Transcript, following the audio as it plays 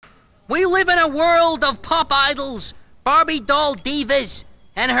We live in a world of pop idols, Barbie doll divas,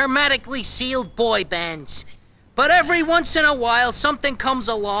 and hermetically sealed boy bands. But every once in a while, something comes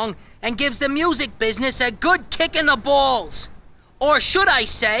along and gives the music business a good kick in the balls. Or should I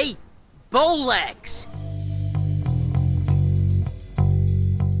say, bow legs.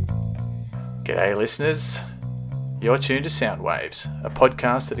 G'day listeners, you're tuned to Soundwaves, a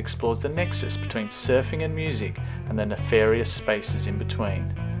podcast that explores the nexus between surfing and music and the nefarious spaces in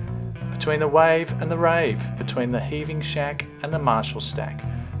between. Between the wave and the rave, between the heaving shack and the Marshall stack,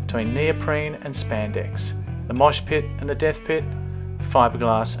 between neoprene and spandex, the mosh pit and the death pit,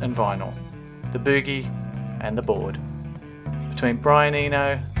 fiberglass and vinyl, the boogie and the board, between Brian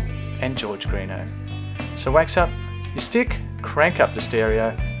Eno and George Greeno. So wax up your stick, crank up the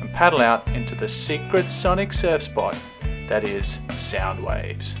stereo, and paddle out into the secret sonic surf spot that is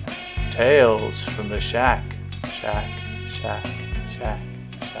Soundwaves. Tales from the shack, shack, shack, shack, shack.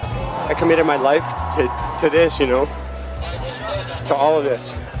 I committed my life to this, to all of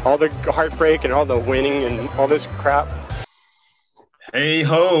this, all the heartbreak and all the winning and all this crap. Hey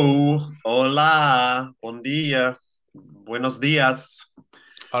ho, hola, bon dia, buenos dias,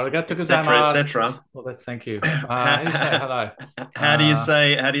 Arigato etc., gozaimasu. etc. Well, let's thank you. How do you say hello? How do you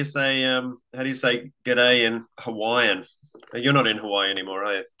say g'day in Hawaiian? You're not in Hawaii anymore,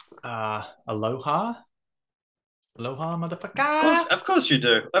 are you? Aloha? Aloha, motherfucker. Of course you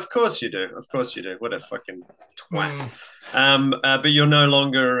do. Of course you do. What a fucking twat. But you're no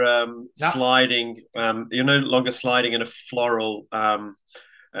longer sliding. You're no longer sliding in a floral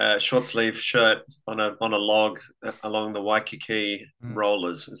short sleeve shirt on a log along the Waikiki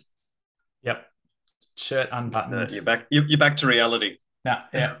rollers. Yep. Shirt unbuttoned. You're back. You're back to reality.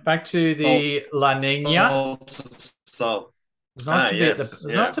 Yeah. Back to the La Nina. Soul. It was nice to be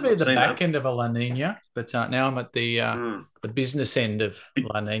nice to be at the back that. end of a La Nina, but now I'm at the business end of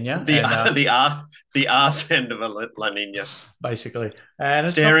La Nina. The arse end of a La Nina. Basically. And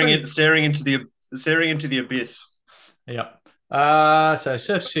it's staring into the abyss. Yep. So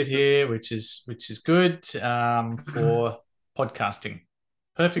surf shit here, which is good for podcasting.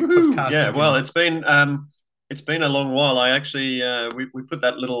 Perfect podcasting. Yeah, well, it's been a long while. I actually we put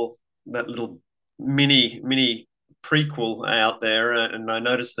that little mini prequel out there, and I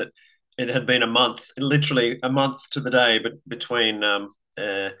noticed that it had been literally a month to the day, but between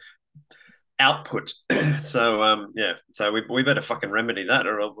output. So we better fucking remedy that,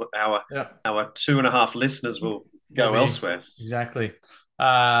 or our 2.5 listeners will go elsewhere. Exactly.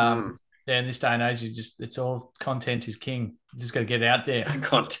 Yeah, in this day and age, it's all content is king. You just got to get it out there.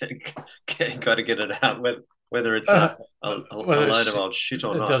 Content, got to get it out, whether it's a load of old shit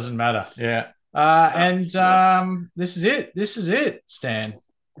or not. It doesn't matter. Yeah. This is it, Stan.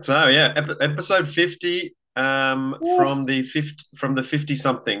 So yeah, episode 50 from the 50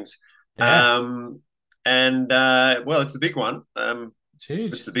 somethings. Yeah. Well, it's the big one. It's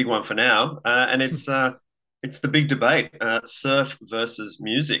huge. It's the big one for now, and it's the big debate: surf versus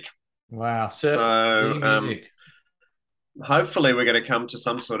music. Wow, surf music. Hopefully, we're going to come to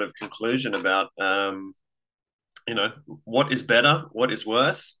some sort of conclusion about what is better, what is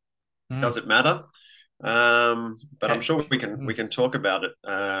worse. Does it matter? But I'm sure we can talk about it.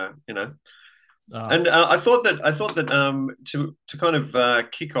 And I thought that to kind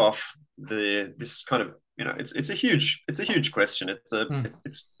of kick off this kind of it's a huge question. It's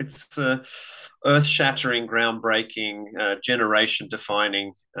a earth-shattering, groundbreaking,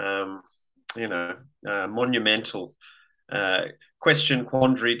 generation-defining, monumental question,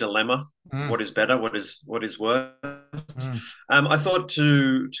 quandary, dilemma. What is better? What is worse? I thought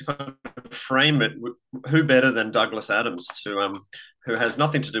to kind of frame it, who better than Douglas Adams, who has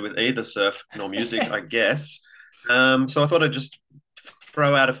nothing to do with either surf nor music, I guess. So I thought I'd just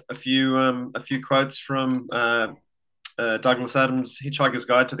throw out a few quotes from Douglas Adams' Hitchhiker's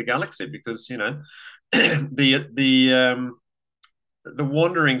Guide to the Galaxy, because the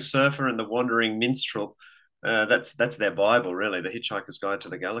wandering surfer and the wandering minstrel. That's their Bible, really, the Hitchhiker's Guide to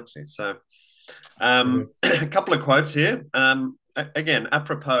the Galaxy. So a couple of quotes here. Again,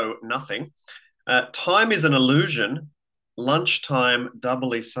 apropos nothing. Time is an illusion, lunchtime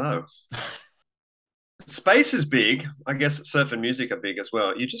doubly so. Space is big. I guess surf and music are big as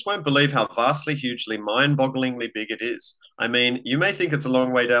well. You just won't believe how vastly, hugely, mind-bogglingly big it is. I mean, you may think it's a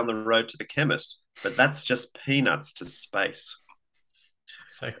long way down the road to the chemist, but that's just peanuts to space.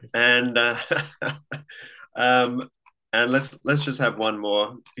 Exactly. And let's just have one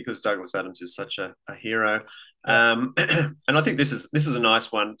more, because Douglas Adams is such a hero. And I think this is a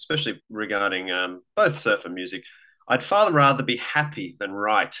nice one, especially regarding both surf and music. I'd far rather be happy than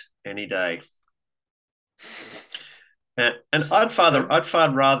right any day. And I'd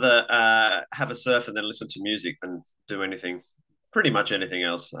far rather have a surf and then listen to music than do anything, pretty much anything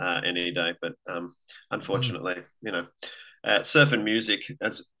else any day. But unfortunately, surf and music,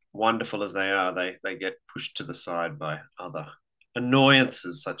 as wonderful as they are, they get pushed to the side by other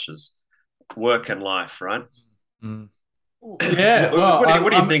annoyances such as work and life, right? Mm. Yeah.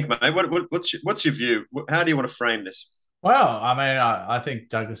 What do you think, mate? What's your view? How do you want to frame this? Well, I mean, I think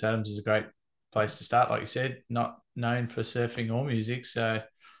Douglas Adams is a great place to start. Like you said, not known for surfing or music. So,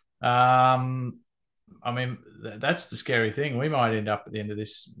 I mean, that's the scary thing. We might end up at the end of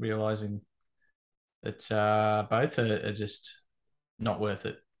this realizing that both are just not worth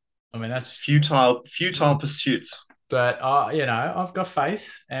it. I mean, that's futile pursuits. But I've got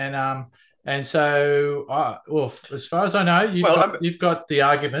faith, and so, well, as far as I know, you've got the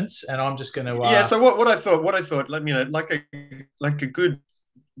arguments, and I'm just going to. Yeah. So what I thought, like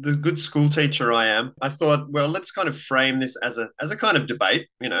the good school teacher I am, I thought, well, let's kind of frame this as a kind of debate,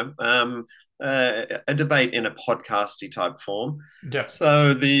 a debate in a podcasty type form. Yeah.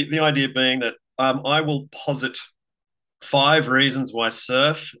 So the idea being that I will posit 5 reasons why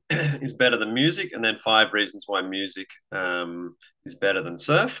surf is better than music, and then 5 reasons why music is better than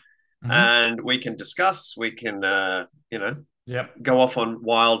surf. Mm-hmm. And we can discuss, we can, go off on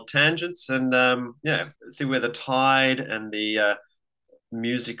wild tangents and, see where the tide and the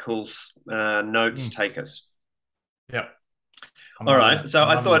musical notes take us. Yeah. All right. So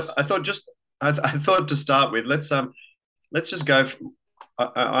I thought to start with, let's just go.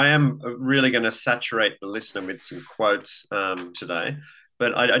 I am really going to saturate the listener with some quotes today,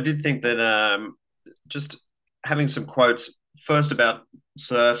 but I did think that just having some quotes first about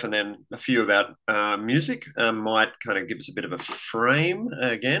surf and then a few about music might kind of give us a bit of a frame.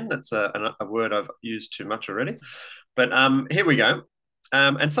 Again, that's a word I've used too much already, but here we go.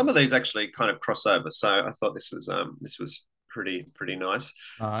 And some of these actually kind of cross over, so I thought this was pretty nice.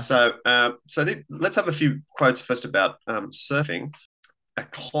 So let's have a few quotes first about surfing. A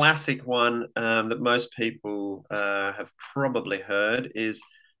classic one that most people have probably heard is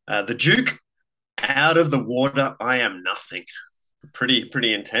the Duke. Out of the water, I am nothing.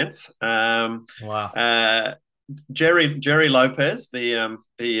 Pretty intense. Wow. Jerry Lopez, the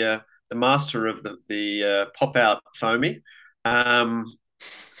master of the pop out foamy,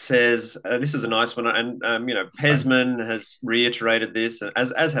 says this is a nice one, and Pesman has reiterated this,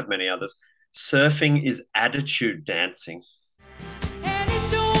 as have many others. Surfing is attitude dancing.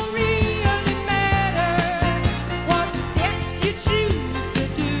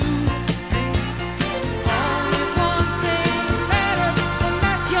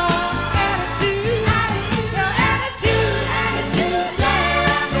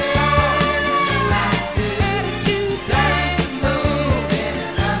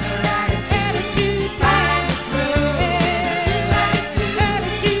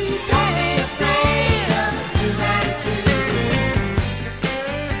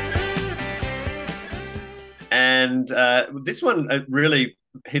 And this one really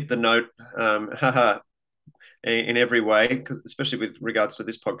hit the note in every way, especially with regards to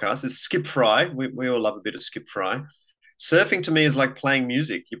this podcast, is Skip Fry. We all love a bit of Skip Fry. Surfing to me is like playing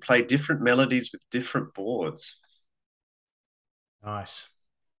music. You play different melodies with different boards. Nice.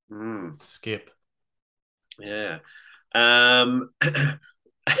 Skip. Yeah. Going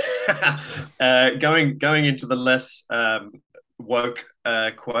into the less woke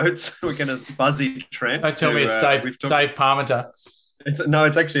quotes, we're going to Buzzy Trent. Don't tell me it's Dave Parmenter.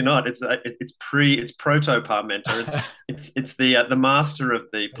 It's actually not. It's proto Parmenter. It's the master of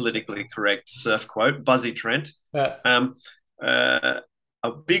the politically correct surf quote, Buzzy Trent. A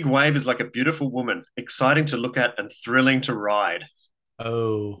big wave is like a beautiful woman, exciting to look at and thrilling to ride.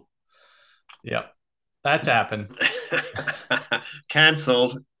 Oh, yeah, that's happened.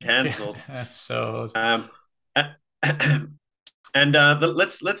 Cancelled. That's so. And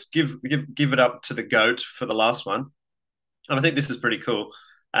let's give it up to the GOAT for the last one. And I think this is pretty cool.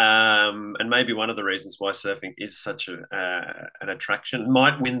 And maybe one of the reasons why surfing is such an attraction,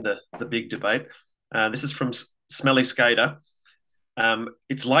 might win the big debate. This is from Smelly Skater.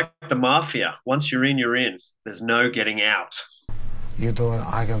 It's like the mafia. Once you're in, you're in. There's no getting out. You do it,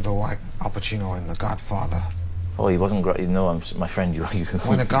 I can do like Al Pacino in The Godfather. Oh, he wasn't great. No, I'm my friend. You.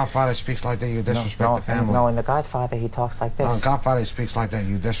 When The Godfather speaks like that, you disrespect the family. No, in The Godfather, he talks like this. No, in Godfather, he speaks like that,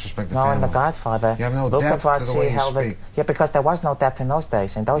 you disrespect the family. No, in The Godfather, you have no depth to the way you speak. Yeah, because there was no depth in those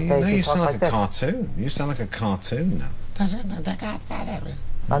days. In those days, you talked sound like this. a cartoon. You sound like a cartoon now. The Godfather.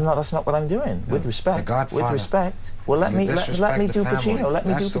 I'm not. That's not what I'm doing. No, with respect. The Godfather. With respect. Well, let me do Pacino. Let me do Pacino.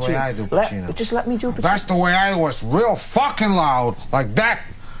 That's the way I do Pacino. Just let me do Pacino. That's the way I do. It's real fucking loud, like that.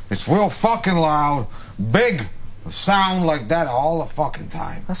 It's real fucking loud, big, Sound like that all the fucking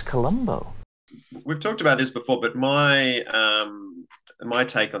time. That's Columbo. We've talked about this before, but my my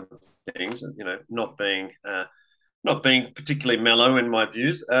take on things, not being particularly mellow in my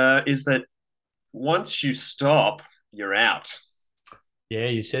views, is that once you stop, you're out. Yeah,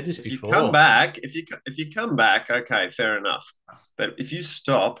 you said this before. If you come back, okay, fair enough. But if you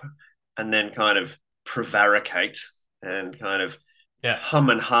stop and then kind of prevaricate and kind of hum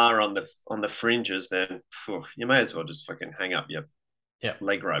and ha on the fringes, then you may as well just fucking hang up your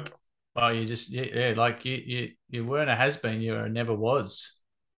leg rope. Well, you just like you weren't a has been, you were a never was.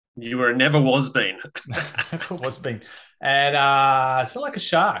 You were a never was been. Never was been. And so like a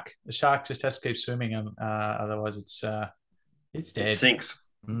shark. The shark just has to keep swimming, and otherwise it's dead. It sinks.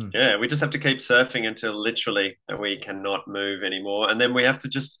 Yeah, we just have to keep surfing until literally we cannot move anymore, and then we have to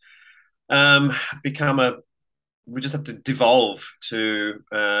just we just have to devolve to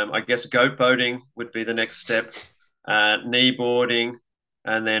I guess goat boating would be the next step, knee boarding,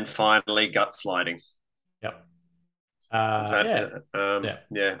 and then finally gut sliding. Yep. Yeah.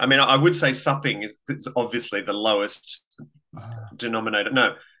 I mean, I would say supping is obviously the lowest denominator.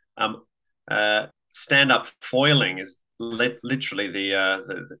 No, stand-up foiling is literally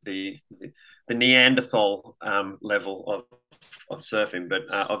the Neanderthal level of surfing, but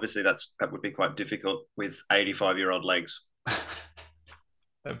obviously that would be quite difficult with 85-year-old legs.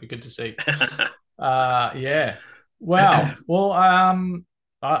 That'd be good to see. Yeah. Wow. Well,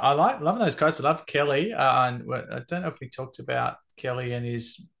 I like loving those quotes. I love Kelly, and I don't know if we talked about Kelly and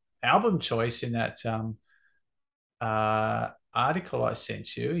his album choice in that article I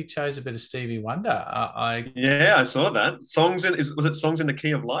sent you. He chose a bit of Stevie Wonder. I saw that. Was it Songs in the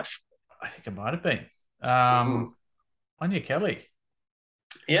Key of Life? I think it might have been. I knew Kelly.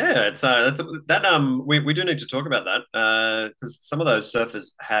 Yeah, it's we do need to talk about that because some of those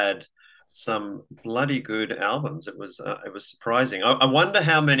surfers had some bloody good albums. It was surprising. I wonder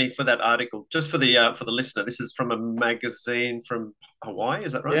how many for that article. Just for the listener, this is from a magazine from Hawaii.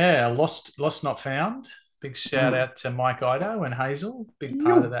 Is that right? Yeah, Lost Not Found. Big shout out to Mike Ido and Hazel. Big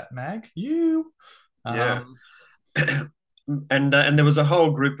part of that mag. Yeah. And there was a whole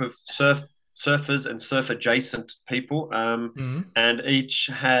group of surfers and surf adjacent people, and each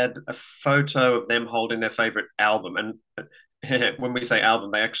had a photo of them holding their favorite album. And when we say album,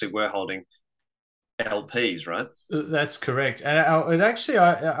 they actually were holding LPs, right? That's correct. And it actually,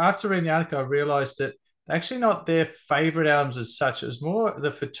 after reading the article, I realized that actually not their favorite albums as such. It was more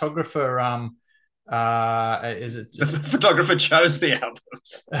the photographer. The photographer chose the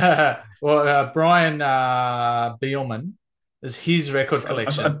albums? Brian Beelman is his record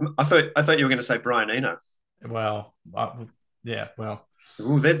collection. I thought you were going to say Brian Eno. Well, yeah. Well,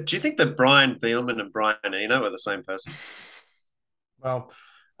 do you think that Brian Beelman and Brian Eno are the same person? Well,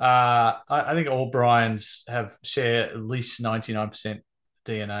 I think all Brians share at least 99%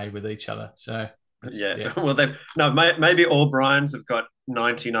 DNA with each other. So yeah. Well, maybe all Brians have got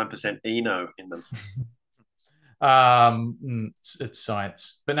 99% Eno in them. It's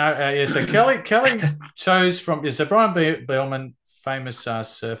science, but no. So Kelly chose from. So Brian Beelman, famous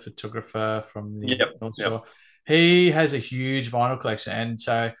surf photographer from the North Shore. Yep. He has a huge vinyl collection, and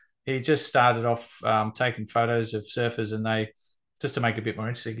so he just started off taking photos of surfers, and they just to make it a bit more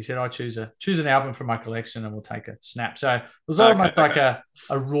interesting. He said, "I choose an album from my collection, and we'll take a snap." So it was almost like a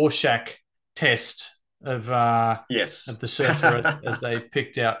Rorschach test of the surfer as they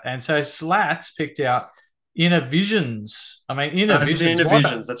picked out. And so Slats picked out Inner Visions. I mean, Inner Visions. Inner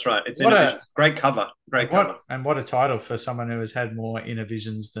Visions, that's right. It's Inner Visions. Great cover. Cover. And what a title for someone who has had more Inner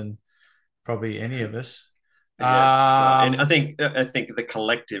Visions than probably any of us. Yes, and I think the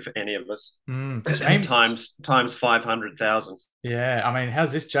collective, any of us, times 500,000. Yeah, I mean,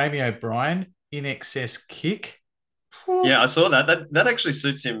 how's this? Jamie O'Brien, In Excess Kick. Yeah, I saw that. That actually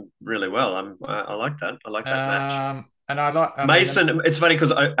suits him really well. I like that. I like that match. And I like Mason. It's funny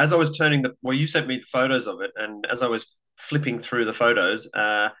because as I was turning you sent me the photos of it, and as I was flipping through the photos,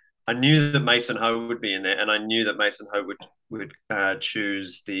 I knew that Mason Ho would be in there, and I knew that Mason Ho would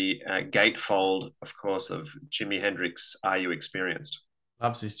choose the gatefold, of course, of Jimi Hendrix. Are You Experienced?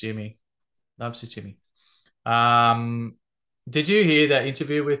 Loves his Jimmy. Did you hear that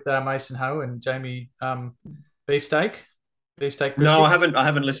interview with Mason Ho and Jamie Beefsteak? No, I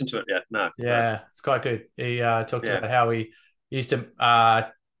haven't listened to it yet. No. Yeah, it's quite good. He talked about how he used to.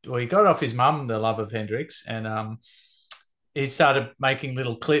 He got off his mum the love of Hendrix, and he started making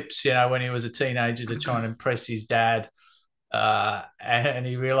little clips, when he was a teenager to try and impress his dad. And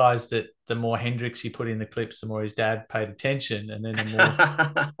he realized that the more Hendrix he put in the clips, the more his dad paid attention. And then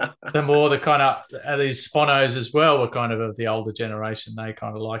the more the kind of these Sponos as well were kind of the older generation. They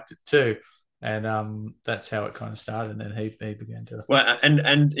kind of liked it too. and that's how it kind of started. And then he began to. Well,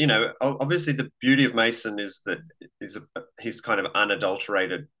 and you know, obviously the beauty of Mason is that he's kind of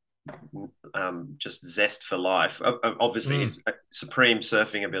unadulterated, just zest for life. Obviously, he's a supreme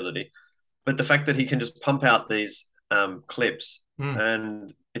surfing ability, but the fact that he can just pump out these clips,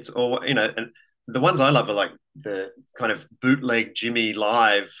 and it's all, you know, and the ones I love are like the kind of bootleg Jimmy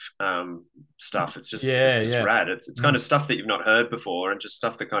live stuff. It's just rad. It's kind of stuff that you've not heard before, and just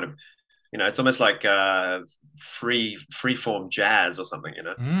stuff that kind of, you know, it's almost like free form jazz or something, you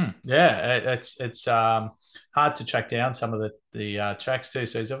know. It's hard to track down some of the tracks too.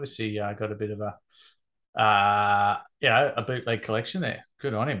 So he's obviously got a bit of a bootleg collection there.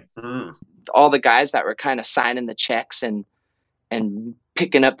 Good on him. All the guys that were kind of signing the checks and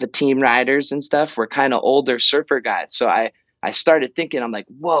picking up the team riders and stuff were kind of older surfer guys. So I started thinking, I'm like,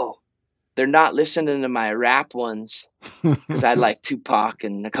 whoa, they're not listening to my rap ones, because I like Tupac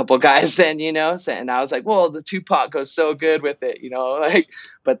and a couple of guys then, you know. So, and I was like, well, the Tupac goes so good with it, you know. Like,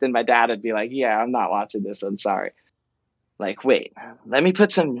 but then my dad would be like, yeah, I'm not watching this. I'm sorry. Like, wait, let's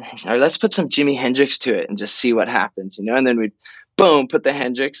put some Jimi Hendrix to it and just see what happens, you know. And then we'd boom, put the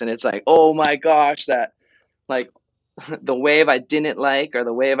Hendrix, and it's like, oh my gosh, that like the wave I didn't like, or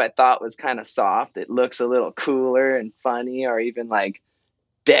the wave I thought was kind of soft, it looks a little cooler and funny, or even like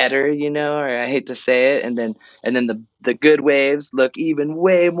better, you know, or I hate to say it. And then the good waves look even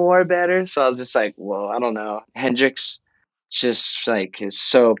way more better. So I was just like, whoa, I don't know. Hendrix just like is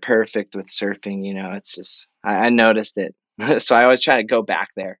so perfect with surfing, you know. It's just, I noticed it. So I always try to go back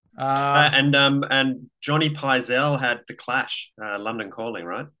there. And Johnny Pizell had The Clash, London Calling,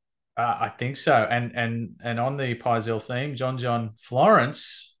 right? I think so. And on the Pizell theme, John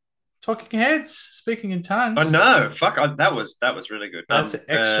Florence, Talking Heads, Speaking in Tongues. Oh no, fuck! That was really good. That's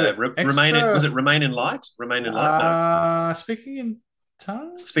extra. Was it Remain in Light? Remain in Light. No. Speaking in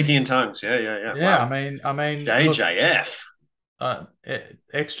Tongues. Speaking in Tongues. Yeah. Yeah, wow. I mean, JJF.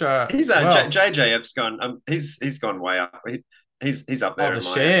 Extra. JJF's gone. He's gone way up. He's up there in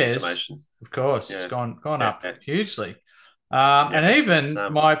my estimation. Of course, gone up hugely. And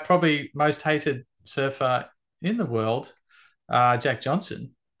even my probably most hated surfer in the world, Jack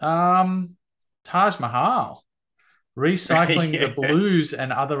Johnson. Taj Mahal, recycling the blues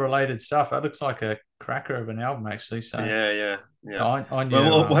and other related stuff. That looks like a cracker of an album, actually. So yeah.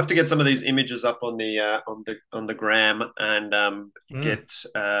 We'll have to get some of these images up on the gram, and get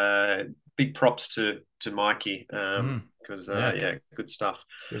big props to Mikey, because good stuff.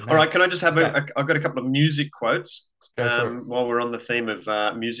 All right, can I just have I've got a couple of music quotes while we're on the theme of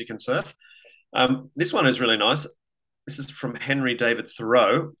music and surf. This one is really nice. This is from Henry David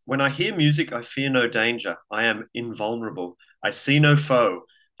Thoreau. When I hear music, I fear no danger. I am invulnerable. I see no foe.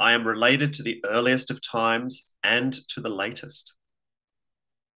 I am related to the earliest of times and to the latest.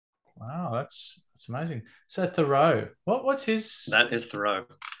 Wow, that's amazing. So Thoreau, what's his? That is Thoreau.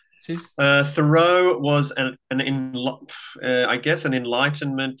 Thoreau was an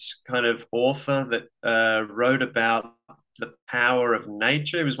Enlightenment kind of author that wrote about the power of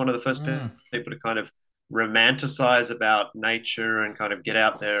nature. He was one of the first people to kind of romanticize about nature and kind of get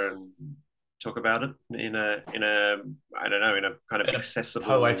out there and talk about it in a kind of accessible,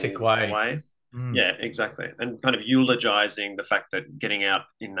 poetic way. Yeah, exactly. And kind of eulogizing the fact that getting out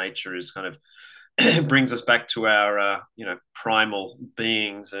in nature is kind of brings us back to our primal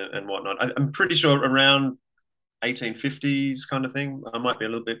beings and whatnot. I'm pretty sure around 1850s kind of thing. I might be a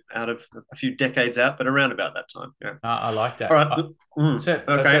little bit out of a few decades out, but around about that time. Yeah, I like that. All right.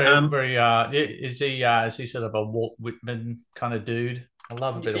 Okay. Is he sort of a Walt Whitman kind of dude? I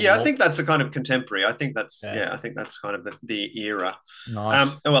love a bit of Walt. I think that's a kind of contemporary. I think that's I think that's kind of the era.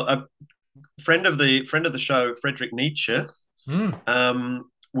 Nice. A friend of the show, Friedrich Nietzsche.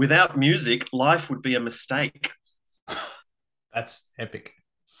 Without music, life would be a mistake. That's epic.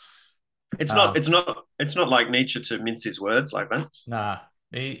 It's not like Nietzsche to mince his words like that. Nah,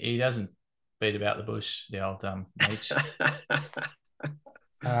 he doesn't beat about the bush, the old Nietzsche.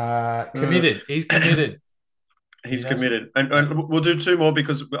 Committed. He's committed. He's committed. And we'll do two more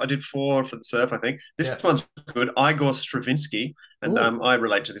because I did 4 for the surf, I think. This one's good. Igor Stravinsky, and I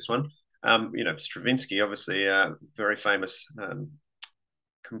relate to this one. Stravinsky, obviously a very famous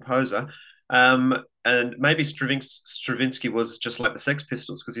composer. And maybe Stravinsky was just like the Sex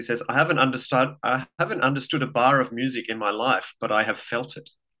Pistols, because he says, I haven't understood a bar of music in my life, but I have felt it.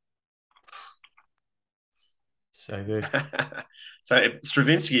 So good. So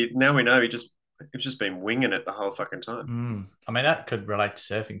Stravinsky, now we know he's just been winging it the whole fucking time. I mean, that could relate to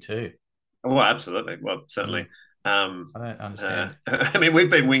surfing too. Oh, absolutely. Well, certainly. I don't understand. I mean, we've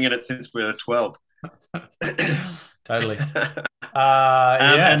been winging it since we were 12. Totally.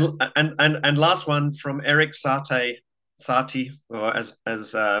 Yeah. And last one from Eric Sati, or as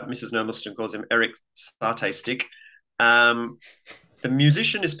Mrs. Nermelston calls him, Eric Sate Stick. The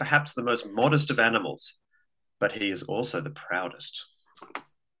musician is perhaps the most modest of animals, but he is also the proudest.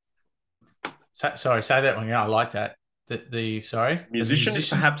 Sorry, say that one. Yeah, I like that. Sorry, the musician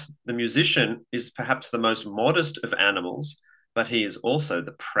is perhaps the most modest of animals, but he is also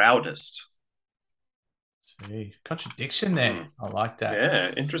the proudest. Gee, contradiction there. I like that.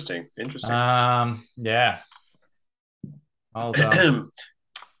 Yeah, interesting. Yeah. Old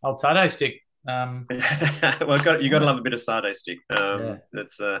Sade Stick. Well, you got to love a bit of Sade Stick.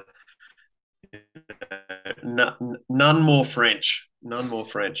 That's none more French.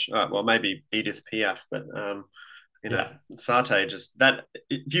 Well, maybe Edith Piaf, but Sate just that.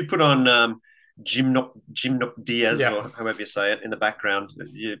 If you put on Gymnop Diaz or however you say it in the background,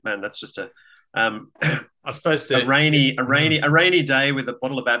 that's just a. I suppose a rainy day with a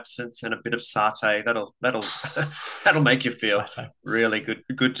bottle of absinthe and a bit of satay. That'll make you feel really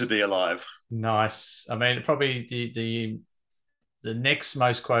good to be alive. Nice. I mean, probably the next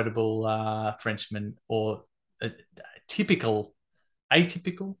most quotable Frenchman, or atypical,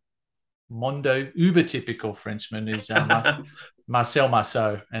 uber typical Frenchman is Marcel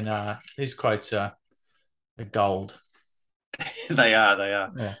Marceau, and his quotes are gold. They are.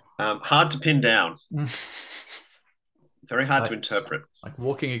 Yeah. Hard to pin down. Very hard to interpret. Like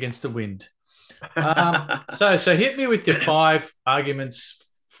walking against the wind. So hit me with your 5 arguments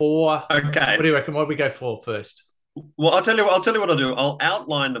for. Okay. What do you reckon? What do we go for first? Well, I'll tell you what I'll do. I'll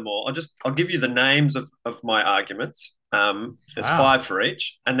outline them all. I'll give you the names of my arguments. There's 5 for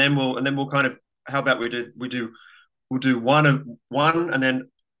each, and then we'll kind of. How about we'll do one and then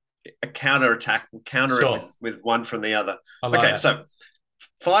a counter attack. We'll counter it with one from the other. Okay, so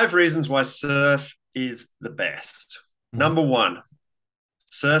 5 reasons why surf is the best. Number 1,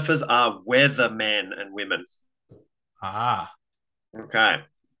 surfers are weathermen and women. Okay.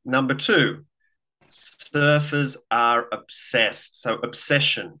 Number 2, surfers are obsessed. So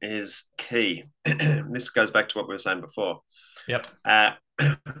obsession is key. This goes back to what we were saying before. Yep.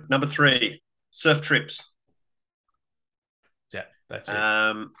 Number 3, surf trips. Yeah, that's it.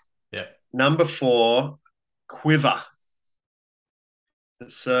 Yeah. Number 4, quiver. The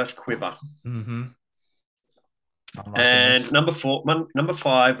surf quiver. Mm-hmm. And number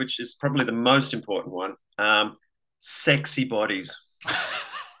 5, which is probably the most important one, sexy bodies.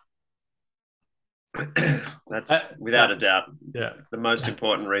 That's without a doubt the most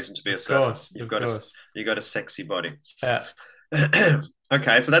important reason to be a surfer. You've got a sexy body. Yeah.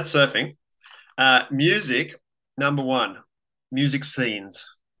 Okay, so that's surfing. Music, number 1, music scenes.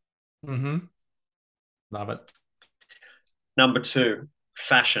 Mm-hmm. Love it. Number 2,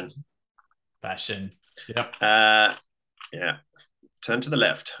 fashion. Yep. Yeah. Turn to the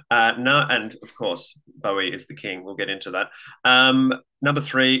left. No, and of course, Bowie is the king. We'll get into that. Number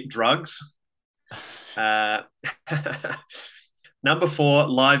 3, drugs. Number 4,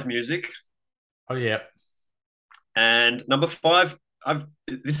 live music. Oh, yeah. And number 5,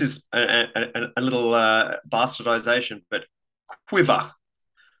 this is a little bastardization, but quiver,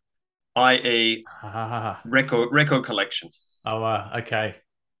 i.e. record collection. Oh, okay.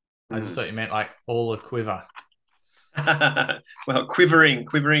 I just thought you meant like all a quiver. Well, quivering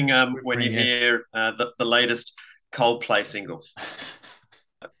when you hear the latest Coldplay single.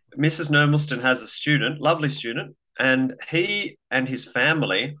 Mrs. Nermelston has a student, lovely student, and he and his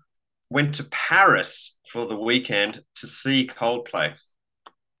family went to Paris for the weekend to see Coldplay.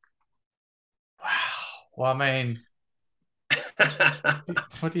 Wow. Well, I mean,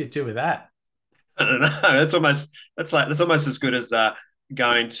 what do you do with that? I don't know. That's almost as good as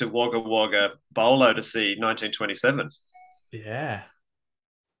going to Wagga Wagga Bolo to see 1927. Yeah,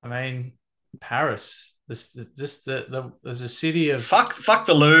 I mean, Paris, the city of fuck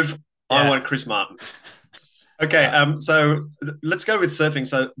the Louvre. Yeah. I want Chris Martin. Okay, so let's go with surfing.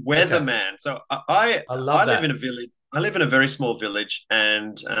 So weatherman. Okay. So I live in a village. I live in a very small village,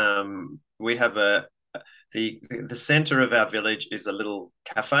 and we have the center of our village is a little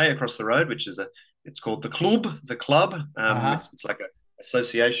cafe across the road, which is it's called the Club. It's like a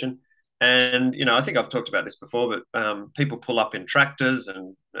association, and I think I've talked about this before, but people pull up in tractors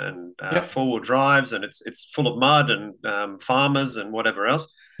and yep. 4-wheel drives, and it's full of mud and farmers and whatever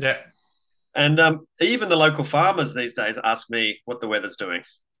else. Yeah. And even the local farmers these days ask me what the weather's doing,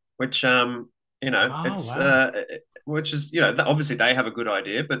 which which is obviously they have a good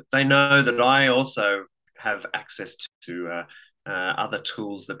idea, but they know that I also have access to other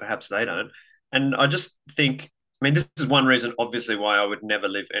tools that perhaps they don't. And I just think, I mean, this is one reason, obviously, why I would never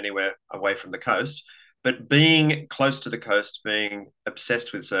live anywhere away from the coast. but being close to the coast, being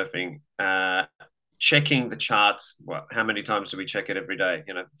obsessed with surfing, checking the charts. How many times do we check it every day?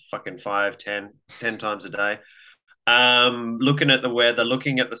 Fucking 5, 10 times a day. Looking at the weather,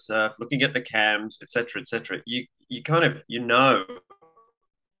 looking at the surf, looking at the cams, etc., etc. You kind of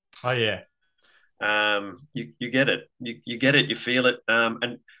Oh yeah. You get it. You get it. You feel it.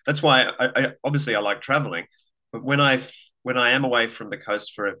 And that's why I obviously I like traveling, but when I am away from the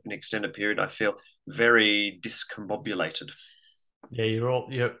coast for an extended period, I feel very discombobulated.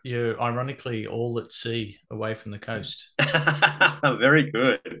 Yeah, you're ironically all at sea, away from the coast. Very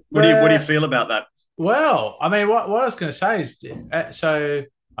good. What do you feel about that? Well, I mean, what I was going to say is, so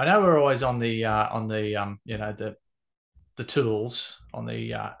I know we're always on the the tools on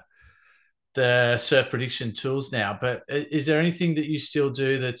the surf prediction tools now, but is there anything that you still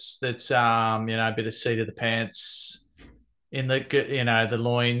do that's a bit of seat of the pants in the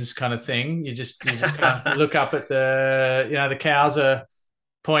loins kind of thing? You just kind of look up at the cows are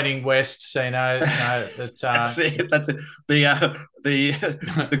pointing west, so that that's it. The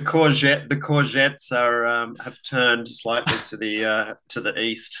courgettes are have turned slightly to the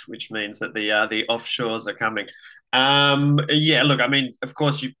east, which means that the offshores are coming. Yeah, look, I mean, of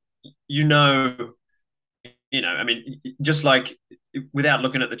course I mean, just like without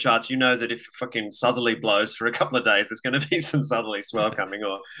looking at the charts, that if fucking southerly blows for a couple of days, there's going to be some southerly swell coming.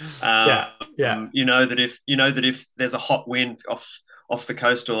 Or that if there's a hot wind off the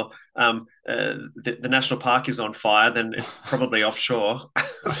coast, or the national park is on fire, then it's probably offshore.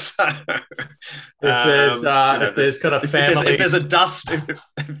 So if there's kind of family, if there's a dust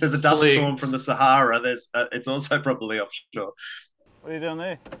storm from the Sahara, it's also probably offshore. What are you doing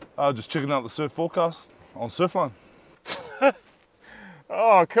there? Just checking out the surf forecast on Surfline.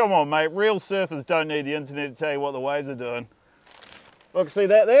 Oh, come on, mate. Real surfers don't need the internet to tell you what the waves are doing. Look, see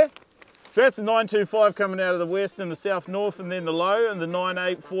that there? So that's the 925 coming out of the west and the south-north, and then the low, and the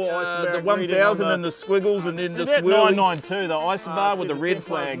 984 isobar. The 1000 and the squiggles, and then the swirlies. 992, the isobar with the red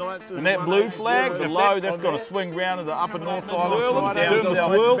flag. And that blue flag, the low, that's got to swing round to the upper North Island, down the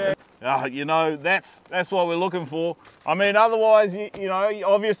swirl. That's what we're looking for. I mean, otherwise,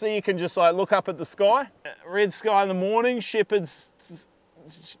 obviously you can just like look up at the sky. Red sky in the morning, Shepherd's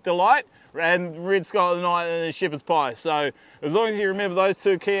Delight, and red sky at the night, and then Shepherd's Pie. So as long as you remember those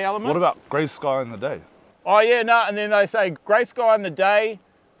two key elements. What about grey sky in the day? Oh yeah, no, and then they say grey sky in the day,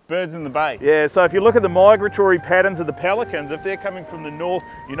 birds in the bay. Yeah, so if you look at the migratory patterns of the pelicans, if they're coming from the north,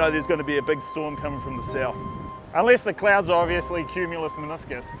 there's going to be a big storm coming from the south. Unless the clouds are obviously cumulus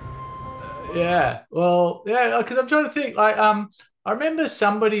minuscus. Yeah, well, yeah, because I'm trying to think. Like, I remember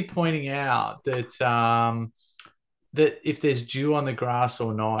somebody pointing out that that if there's dew on the grass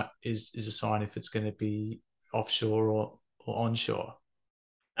or not is a sign if it's going to be offshore or onshore.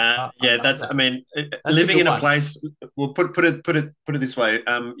 Yeah, that's. I mean, living in a place. Well, put it this way.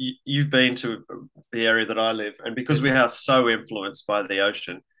 You've been to the area that I live, and because we are so influenced by the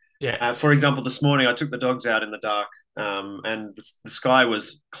ocean. Yeah. For example, this morning I took the dogs out in the dark, and the sky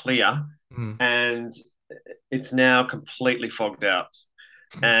was clear, and it's now completely fogged out,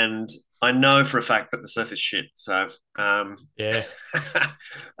 and I know for a fact that the surf is shit. So yeah,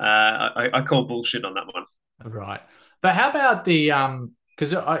 I call bullshit on that one. Right, but how about the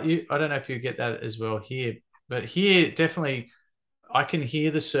because I don't know if you get that as well here, but here definitely I can hear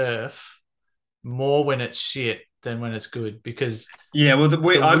the surf more when it's shit than when it's good, because I'm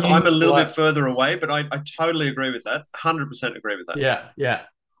a little bit further away, but I totally agree with that. 100% agree with that. Yeah.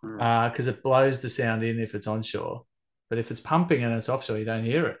 Because it blows the sound in if it's onshore, but if it's pumping and it's offshore, you don't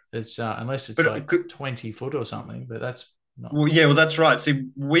hear it. It's unless it's 20 foot or something. But that's not. Well, that's right. See,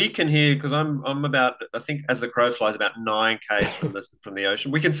 we can hear, because I'm about, I think as the crow flies, about 9 k's from the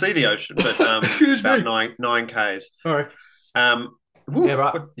ocean. We can see the ocean, but about 9 k's. Sorry. Yeah,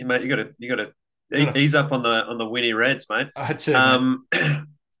 right. Mate, you got to ease up on the Winnie Reds, mate.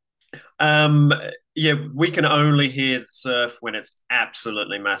 Yeah, we can only hear the surf when it's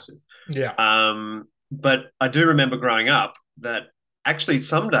absolutely massive. Yeah. But I do remember growing up that actually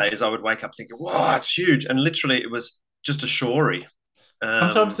some days I would wake up thinking, "Wow, it's huge," and literally it was just a shorey.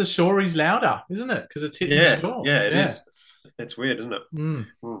 Sometimes the shorey's louder, isn't it? Because it's hitting the shore. Yeah, it is. It's weird, isn't it?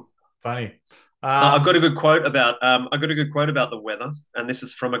 Funny. I've got a good quote about the weather, and this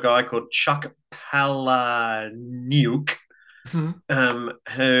is from a guy called Chuck Palahniuk,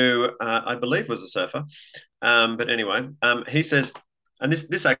 who I believe was a surfer. But anyway, he says, and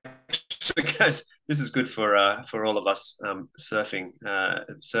this actually goes. This is good for all of us surfing,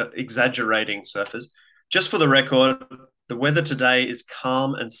 exaggerating surfers. Just for the record, the weather today is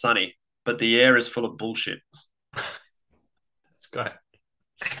calm and sunny, but the air is full of bullshit. That's great.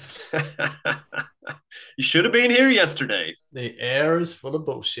 You should have been here yesterday. The air is full of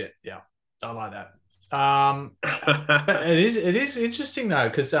bullshit. Yeah, I like that. But it is interesting though,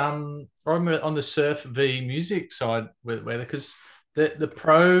 because I'm on the surf v music side with weather, because the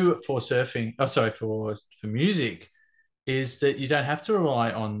pro for surfing, for music, is that you don't have to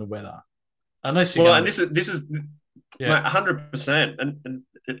rely on the weather unless you and this is 100%, and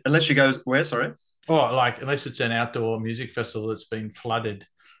unless you go where? Sorry. Oh, like unless it's an outdoor music festival that's been flooded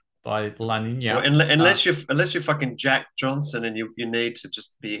by La Nina. Well, unless you're fucking Jack Johnson and you need to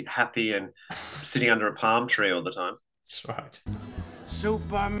just be happy and sitting under a palm tree all the time. That's right.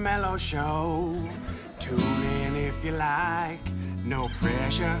 Super Mellow Show. Tune in if you like. No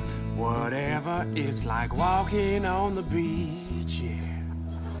pressure, whatever. It's like walking on the beach. Yeah.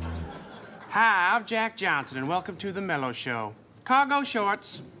 Hi, I'm Jack Johnson, and welcome to the Mellow Show. Cargo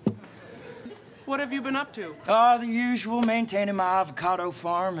shorts. What have you been up to? Oh, the usual, maintaining my avocado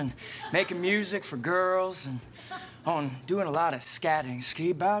farm and making music for girls and doing a lot of scatting.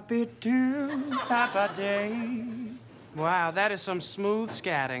 Ski bop bit do, bop day. Wow, that is some smooth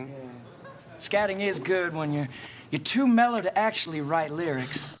scatting. Yeah. Scatting is good when you're too mellow to actually write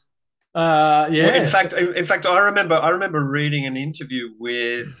lyrics. Yeah. Well, in fact, I remember reading an interview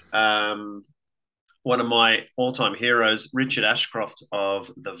with one of my all-time heroes, Richard Ashcroft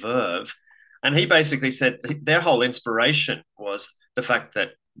of The Verve. And he basically said their whole inspiration was the fact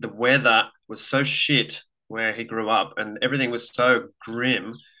that the weather was so shit where he grew up and everything was so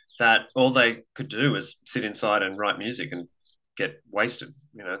grim that all they could do was sit inside and write music and get wasted.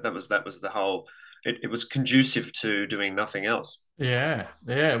 You know, that was the whole, it was conducive to doing nothing else. Yeah.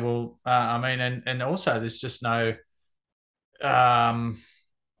 Yeah. Well, I mean, and also there's just no,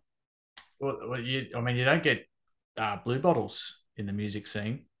 you don't get blue bottles in the music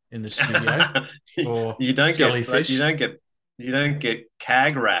scene. In the studio, or you don't jellyfish. You don't get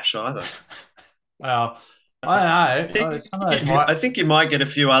cag rash either. Well, I don't know. I think you might get a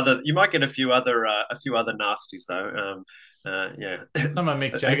few other. You might get a few other nasties though. Yeah. Some of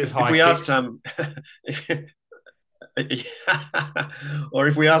Mick Jagger's high. If we asked or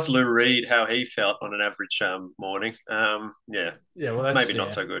if we asked Lou Reed how he felt on an average morning, yeah. Well, that's, maybe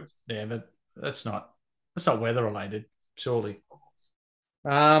not so good. Yeah, but that's not weather related, surely.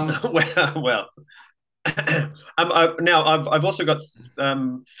 Well, now I've also got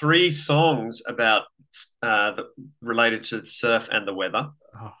 3 songs about related to surf and the weather.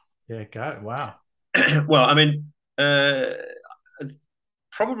 Oh, yeah, go! Wow. Well, I mean,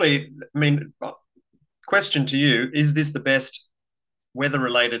 probably. I mean, question to you: is this the best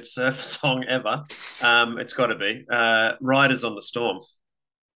weather-related surf song ever? It's got to be "Riders on the Storm."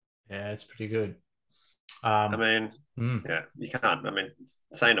 Yeah, it's pretty good. I mean, yeah, you can't. I mean,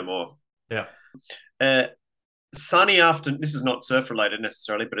 say no more. Yeah. Sunny afternoon. This is not surf related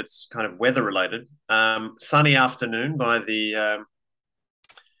necessarily, but it's kind of weather related. Sunny Afternoon by the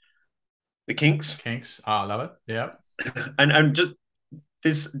Kinks. Kinks. Oh, I love it. Yeah. And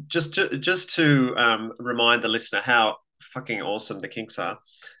just to remind the listener how fucking awesome the Kinks are.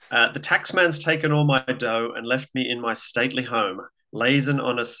 The taxman's taken all my dough and left me in my stately home, lazing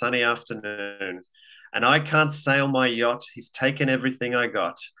on a sunny afternoon. And I can't sail my yacht. He's taken everything I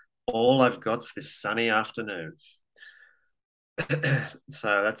got. All I've got's this sunny afternoon.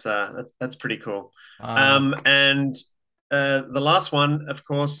 So that's pretty cool. And the last one, of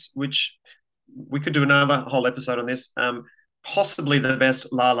course, which we could do another whole episode on this. Possibly the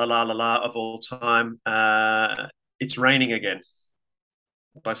best La La La La La of all time. It's Raining Again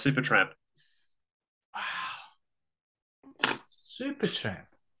by Supertramp. Wow. Supertramp.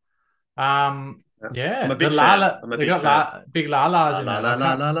 Yeah, I'm a big fan. They got big la-las in there. La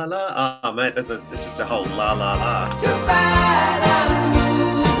la la la la. Oh mate, it's just a whole la la la. Too bad I'm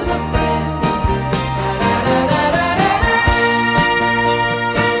losing a friend.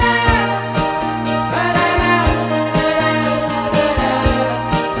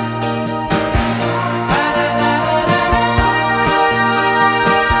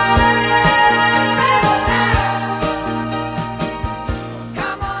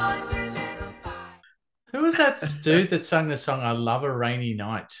 Who was that dude that sang the song "I Love a Rainy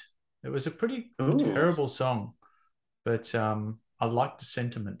Night"? It was a pretty terrible song, but I like the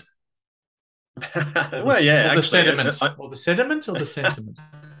sentiment. Well, yeah, the sediment, or the sediment, or the sentiment.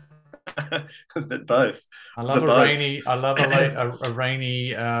 Both. I love a rainy. I love a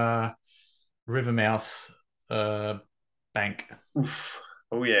rainy river mouth bank. Oof.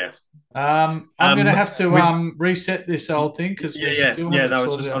 Oh yeah. I'm going to have to reset this old thing because I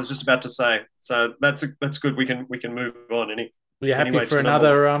was just about to say. So that's good. We can move on. Are you happy for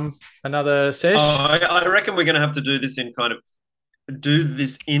another session? I reckon we're going to have to do this in kind of do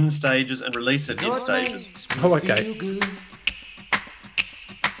this in stages and release it in stages. Oh, okay.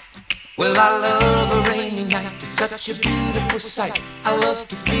 Well, I love a rainy night, it's such a beautiful sight. I love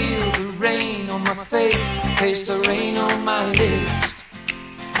to feel the rain on my face, taste the rain on my lips.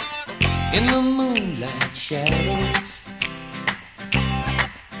 In the moonlight shadows,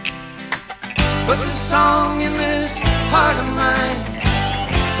 puts a song in this heart of mine,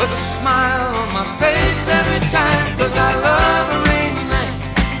 puts a smile on my face every time, 'cause I love